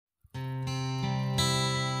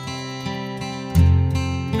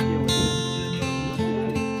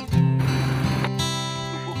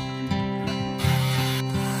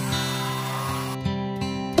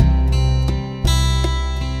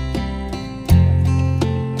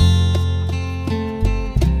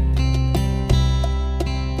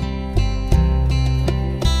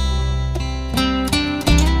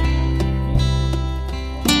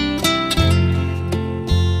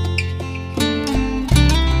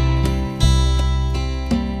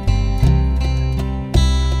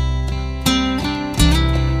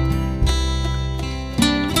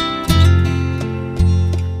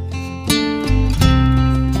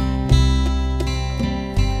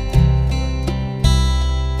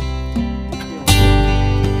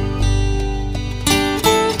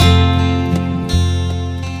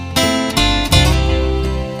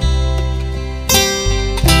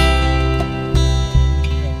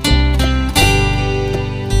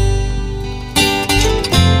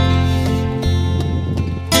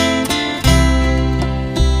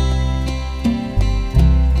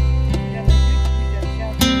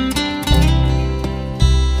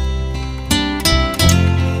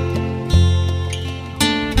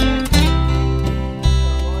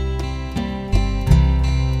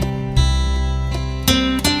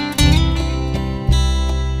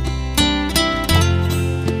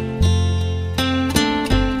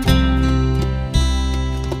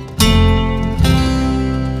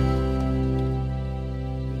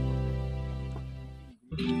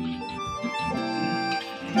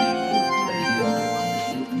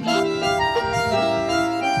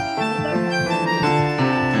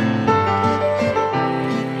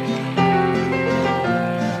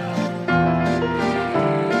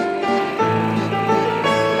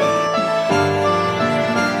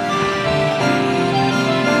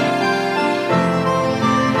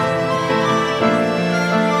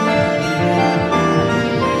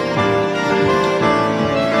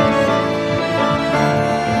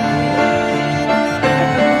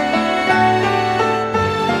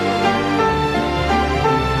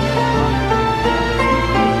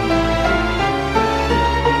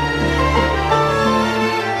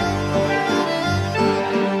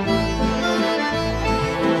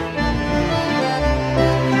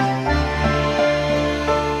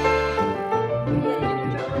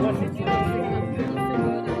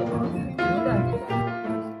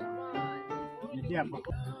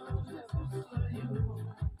шляпу.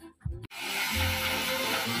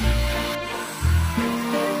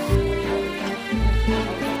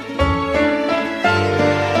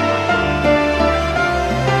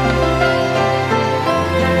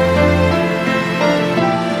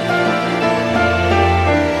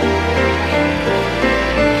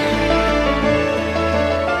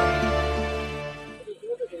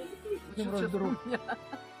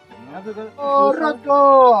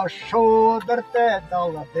 Орото, шодерте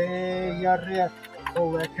даладе яре,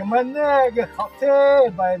 колек мене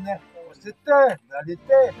гехате байне, осите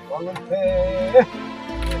налите баланте.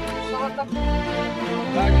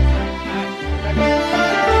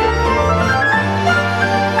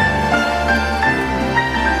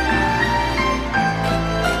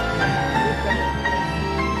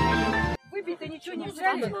 Выпить-то ничего не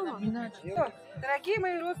взяли? Что, дорогие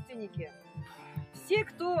мои родственники, все,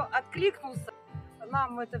 кто откликнулся,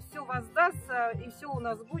 нам это все воздастся и все у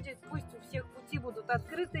нас будет. Пусть у всех пути будут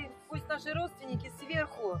открыты. Пусть наши родственники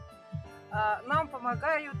сверху нам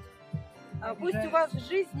помогают. Пусть у вас в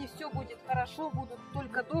жизни все будет хорошо, будут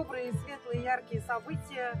только добрые, светлые, яркие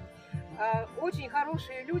события. Очень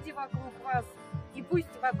хорошие люди вокруг вас. И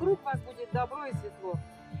пусть вокруг вас будет добро и светло.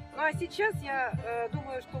 Ну а сейчас я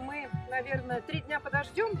думаю, что мы, наверное, 3 дня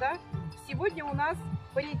подождем, да? Сегодня у нас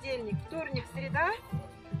понедельник, вторник, среда.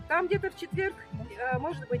 Там где-то в четверг,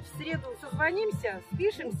 может быть, в среду созвонимся,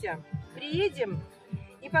 спишемся, приедем.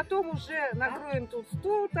 И потом уже накроем тут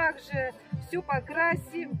стол также, все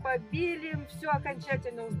покрасим, побелим, все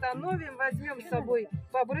окончательно установим, возьмем с собой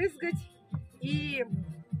побрызгать и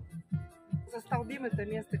застолбим это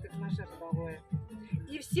место, как наше родовое.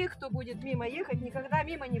 И все, кто будет мимо ехать, никогда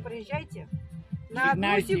мимо не проезжайте. На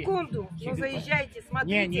одну секунду, но заезжайте,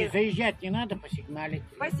 смотрите. Не заезжать не надо, посигналить.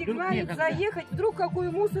 Посигналить, заехать, вдруг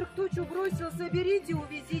какой мусор в тучу бросил, соберите,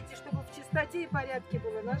 увезите, чтобы в чистоте и порядке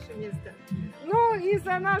было наше место. Ну и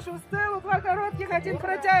за нашу Стеллу 2 коротких, 1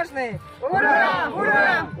 протяжный. Ура!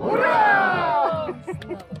 Ура! Ура!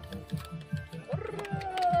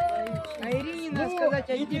 А Ирине надо сказать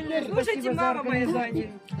отдельное спасибо. Слушайте, мама моя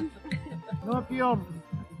звонит. Ну, пьем.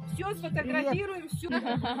 Все сфотографируем, все.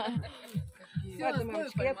 Ладно,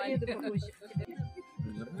 мамочка, я приеду попозже.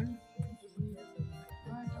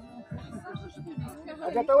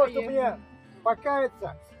 А для того, чтобы мне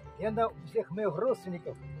покаяться, я на всех моих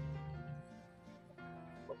родственников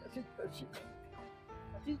попросить прощения.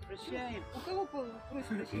 Прощаем. У кого просит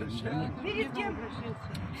прощения? Перед кем?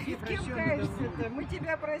 Перед кем каешься-то? Мы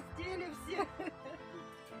тебя простили все.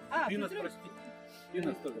 Ты нас прости. Ты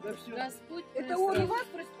нас тоже. Господь, это он у вас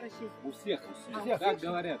просит прощения? У всех. Всех. Так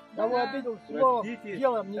говорят. Кого обидел, словом, Простите.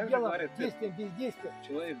 делом, не Так же делом, говорят, действием, бездействием.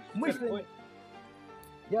 Человек. Мыслями.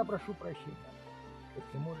 Я прошу прощения,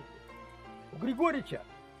 если можете. У Григорича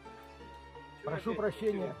прошу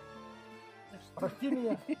прощения. Прости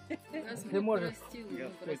меня, если можешь. Господь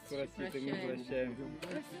простит, и мы прощаем.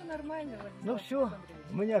 Все нормально. Ну все,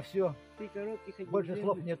 у меня все. Больше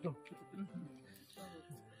слов нету.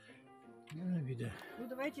 Ну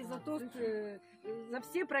давайте за тост, за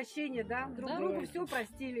все прощения, да, друг другу все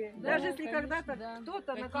простили. Даже если когда-то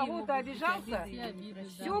кто-то на кого-то обижался,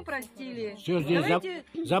 все простили. Все здесь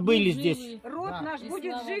забыли здесь. Род наш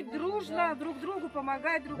будет жить дружно, друг другу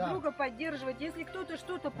помогать, друг друга поддерживать. Если кто-то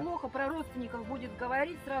что-то плохо про родственников будет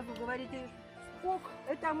говорить, сразу говорите: ох,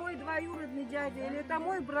 это мой двоюродный дядя или это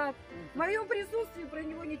мой брат. В моем присутствии про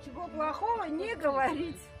него ничего плохого не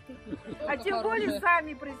говорить. А тем более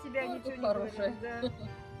сами про себя ничего не говорить. Да.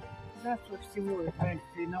 Завтра всего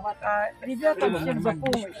виноват. А ребятам всем за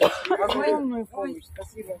помощь. Огромную помощь.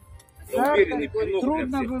 Спасибо.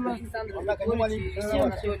 Трудно было.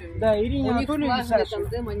 Да, Ирине Анатольевне и Саше.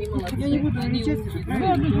 Я не буду ничего.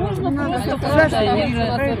 Можно просто сказать,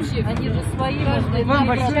 они же свои. Вам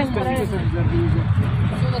большое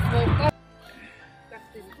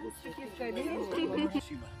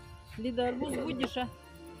спасибо. Лида, арбуз будешь, а?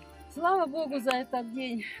 Слава Богу за этот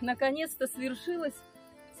день. Наконец-то свершилось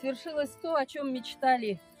то, о чем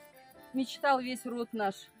мечтал весь род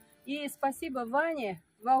наш. И спасибо Ване,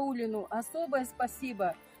 Vaulino, особое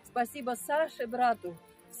спасибо. Спасибо Саше, брату,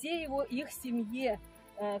 всей их семье,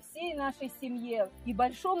 всей нашей семье и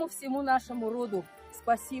большому всему нашему роду.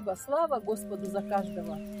 Спасибо. Слава Господу за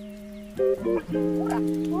каждого.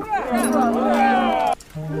 Ура! Ура!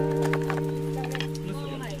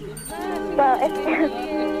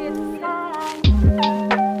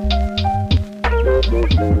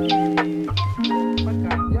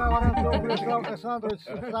 Я Воронцов Григорий Александрович,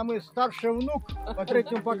 самый старший внук по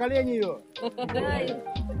 3-му поколению. Да,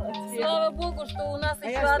 Слава Богу, что у нас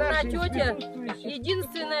еще одна тетя,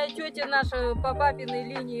 единственная тетя наша по папиной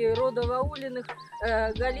линии рода Ваулиных,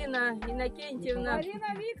 Галина Иннокентьевна.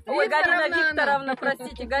 Ой, Галина Викторовна,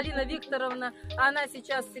 простите, Галина Викторовна. Она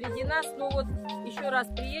сейчас среди нас. Ну вот еще раз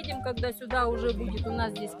приедем, когда сюда уже будет. У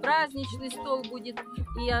нас здесь праздничный стол будет.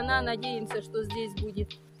 И она, надеемся, что здесь будет.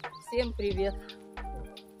 Всем привет.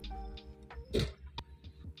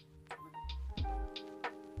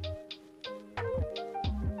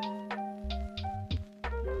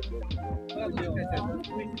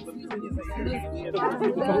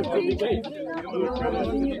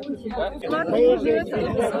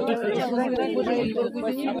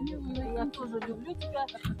 Я тоже люблю тебя.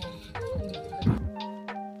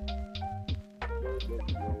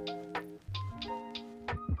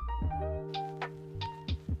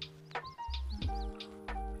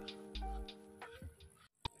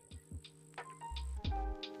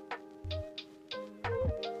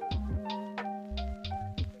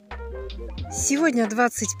 Сегодня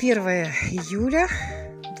 21 июля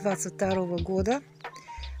 2022 года.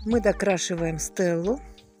 Мы докрашиваем стеллу.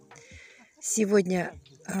 Сегодня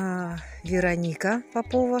Вероника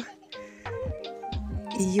Попова,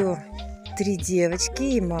 ее 3 девочки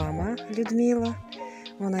и мама Людмила.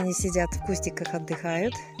 Вон они сидят в кустиках,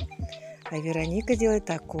 отдыхают. А Вероника делает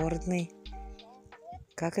аккордный.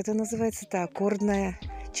 Как это называется? Это аккордная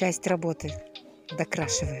часть работы.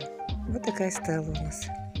 Докрашиваем. Вот такая стелла у нас.